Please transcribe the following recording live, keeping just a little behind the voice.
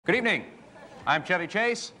Good evening. I'm Chevy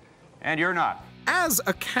Chase, and you're not. As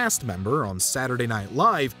a cast member on Saturday Night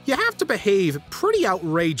Live, you have to behave pretty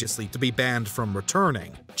outrageously to be banned from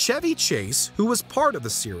returning. Chevy Chase, who was part of the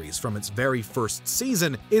series from its very first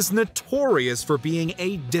season, is notorious for being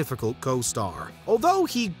a difficult co-star. Although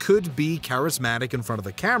he could be charismatic in front of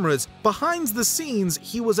the cameras, behind the scenes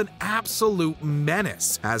he was an absolute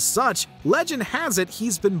menace. As such, legend has it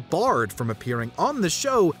he's been barred from appearing on the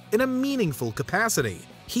show in a meaningful capacity.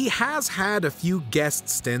 He has had a few guest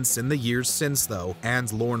stints in the years since though, and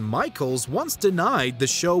Lorne Michaels once denied the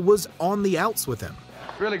show was on the outs with him.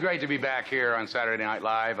 Really great to be back here on Saturday Night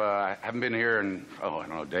Live. I haven't been here in, I don't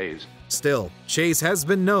know, days. Still, Chase has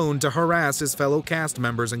been known to harass his fellow cast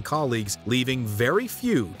members and colleagues, leaving very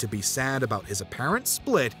few to be sad about his apparent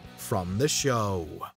split from the show.